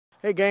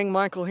Hey gang,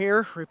 Michael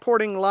here,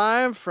 reporting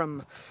live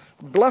from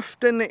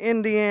Bluffton,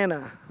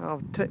 Indiana. I'll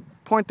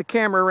point the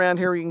camera around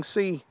here, you can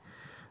see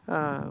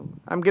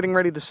I'm getting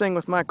ready to sing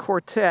with my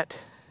quartet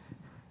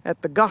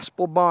at the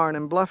Gospel Barn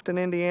in Bluffton,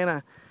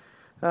 Indiana.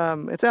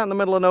 It's out in the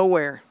middle of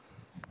nowhere.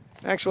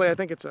 Actually, I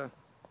think it's a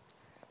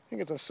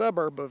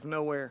suburb of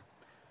nowhere,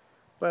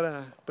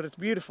 but it's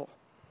beautiful.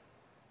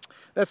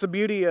 That's the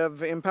beauty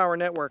of Empower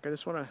Network. I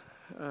just want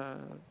to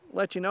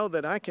let you know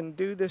that I can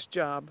do this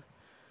job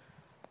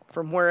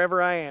from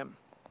wherever I am,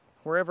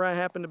 wherever I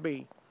happen to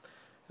be.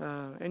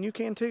 And you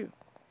can too.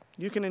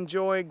 You can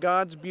enjoy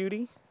God's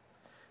beauty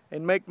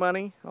and make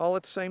money all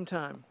at the same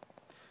time.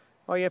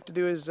 All you have to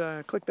do is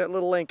click that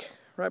little link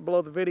right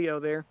below the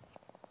video there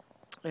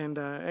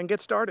and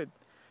get started.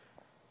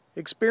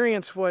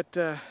 Experience what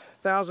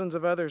thousands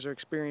of others are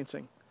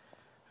experiencing.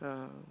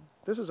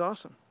 This is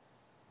awesome.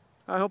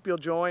 I hope you'll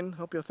join,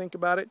 hope you'll think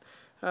about it.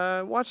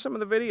 Watch some of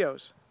the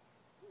videos.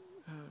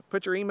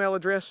 Put your email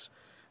address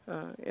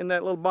in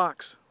that little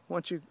box.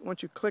 Once you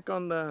click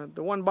on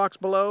the one box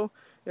below,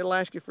 it'll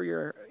ask you for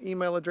your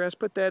email address.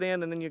 Put that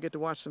in, and then you get to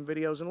watch some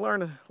videos and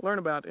learn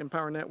about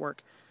Empower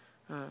Network.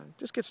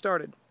 Just get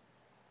started.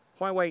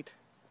 Why wait?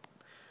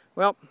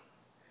 Well,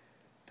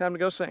 time to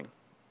go sing.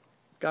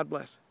 God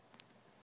bless.